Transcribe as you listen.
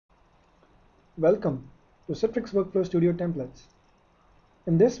Welcome to Citrix Workflow Studio Templates.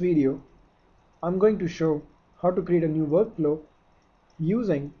 In this video, I'm going to show how to create a new workflow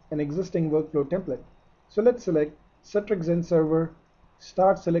using an existing workflow template. So let's select Citrix Zen Server,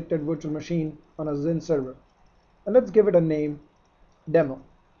 start selected virtual machine on a Zen server. And let's give it a name, Demo,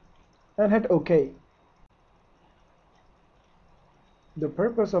 and hit OK. The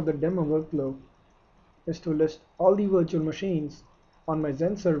purpose of the demo workflow is to list all the virtual machines on my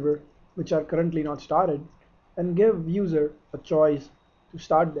Zen server which are currently not started and give user a choice to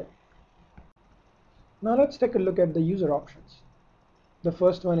start them. Now let's take a look at the user options. The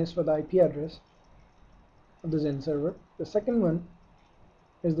first one is for the IP address of the Zen server. The second one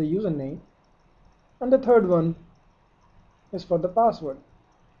is the username, and the third one is for the password.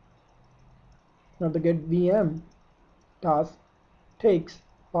 Now the get VM task takes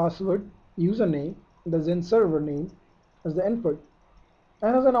password, username, the Zen server name as the input,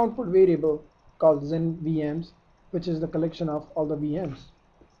 and has an output variable called Zen VMs, which is the collection of all the VMs.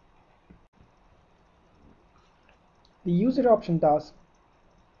 The user option task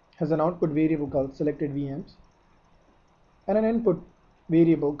has an output variable called selected VMs and an input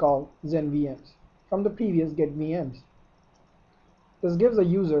variable called Zen VMs from the previous get VMs. This gives the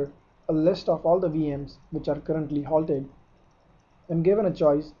user a list of all the VMs which are currently halted, and given a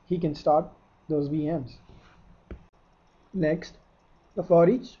choice, he can start those VMs. Next, the for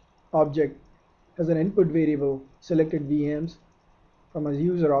each object has an input variable selected VMs from a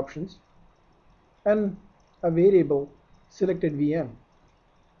user options and a variable selected VM.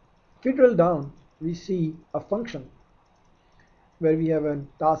 If we drill down, we see a function where we have a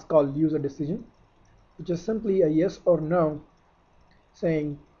task called user decision, which is simply a yes or no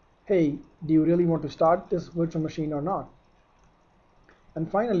saying, hey, do you really want to start this virtual machine or not? And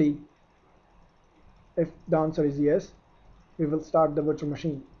finally, if the answer is yes, we will start the virtual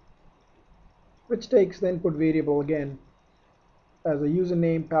machine, which takes the input variable again as a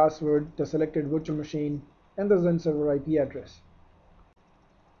username, password, the selected virtual machine, and the Zen server IP address.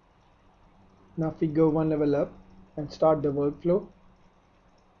 Now if we go one level up and start the workflow,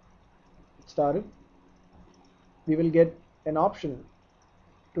 started, we will get an option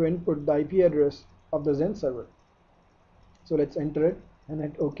to input the IP address of the Zen server. So let's enter it and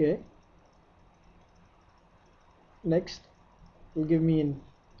hit OK. Next, it will give me an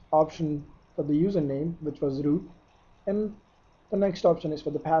option for the username, which was root, and the next option is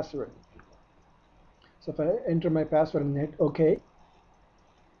for the password. So if I enter my password and hit OK, it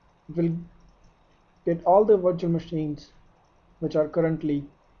will get all the virtual machines which are currently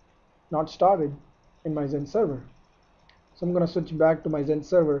not started in my Zen server. So I'm going to switch back to my Zen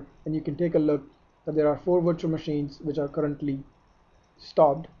server, and you can take a look that there are 4 virtual machines which are currently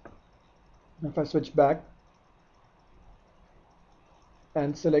stopped. If I switch back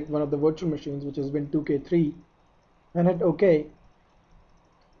and select one of the virtual machines, which is Win2K3, and hit OK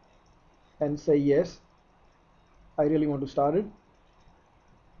and say yes, I really want to start it,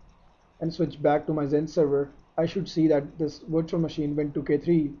 and switch back to my Zen server, I should see that this virtual machine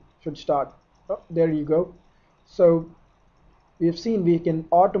Win2K3 should start. Oh, there you go. So we have seen we can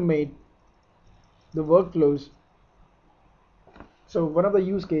automate the workflows. So one of the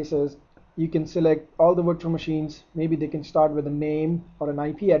use cases, you can select all the virtual machines, maybe they can start with a name or an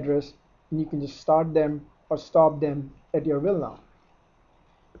IP address, and you can just start them or stop them at your will now.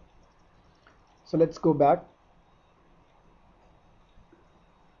 So let's go back.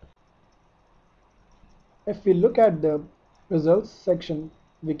 If we look at the results section,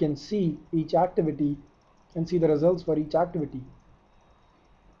 we can see each activity and see the results for each activity,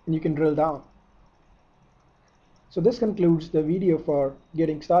 and you can drill down. So this concludes the video for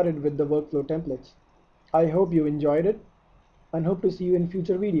getting started with the workflow templates. I hope you enjoyed it and hope to see you in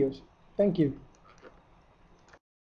future videos. Thank you.